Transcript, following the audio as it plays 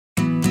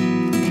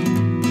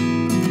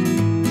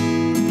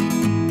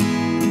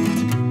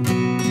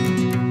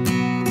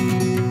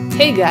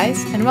Hey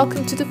guys, and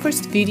welcome to the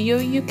first video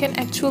you can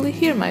actually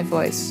hear my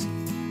voice.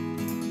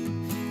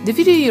 The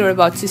video you're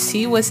about to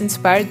see was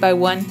inspired by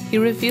one he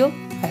revealed,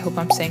 I hope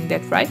I'm saying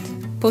that right,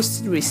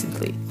 posted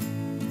recently.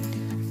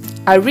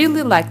 I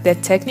really liked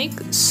that technique,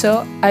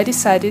 so I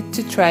decided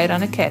to try it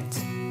on a cat.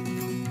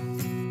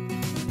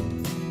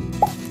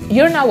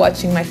 You're now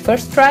watching my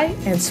first try,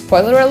 and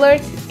spoiler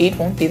alert, it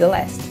won't be the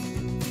last.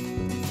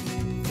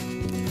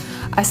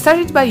 I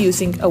started by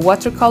using a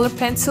watercolor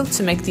pencil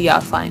to make the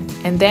outline,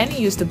 and then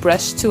used a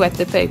brush to wet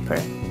the paper.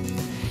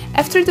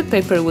 After the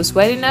paper was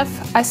wet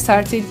enough, I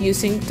started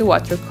using the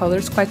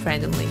watercolors quite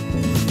randomly.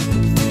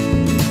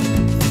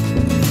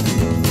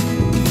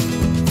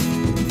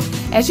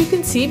 As you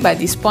can see by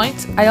this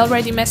point, I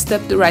already messed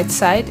up the right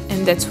side,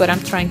 and that's what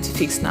I'm trying to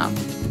fix now.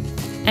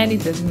 And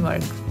it doesn't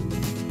work.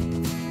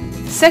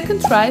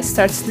 Second try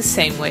starts the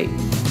same way.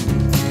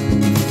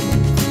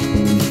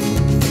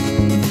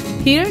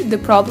 Here, the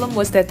problem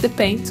was that the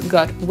paint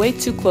got way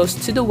too close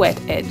to the wet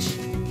edge.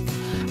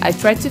 I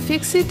tried to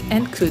fix it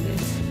and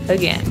couldn't,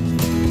 again.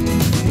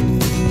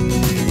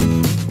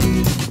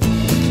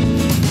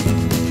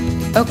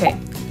 Okay,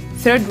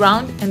 third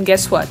round, and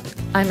guess what?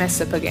 I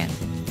messed up again.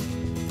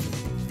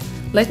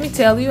 Let me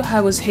tell you,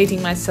 I was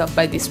hating myself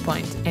by this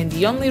point, and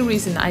the only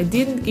reason I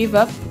didn't give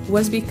up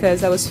was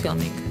because I was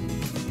filming.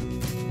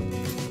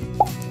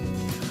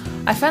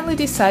 I finally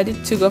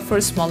decided to go for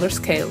a smaller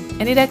scale,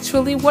 and it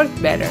actually worked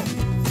better.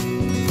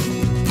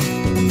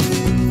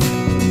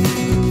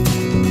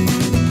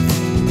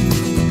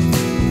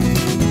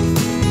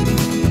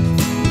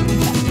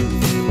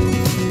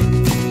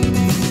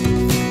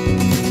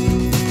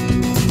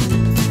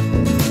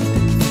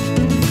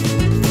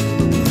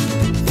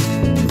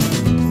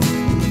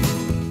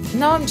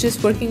 Now I'm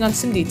just working on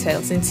some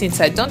details, and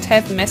since I don't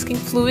have masking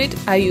fluid,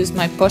 I used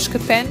my Posca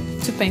pen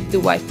to paint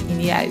the white in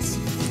the eyes.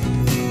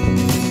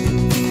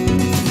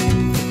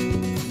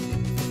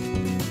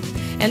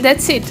 And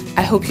that's it.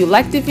 I hope you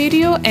liked the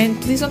video, and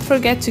please don't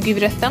forget to give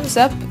it a thumbs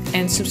up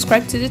and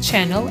subscribe to the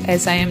channel,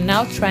 as I am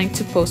now trying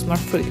to post more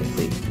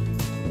frequently.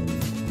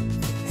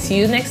 See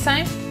you next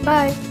time.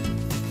 Bye!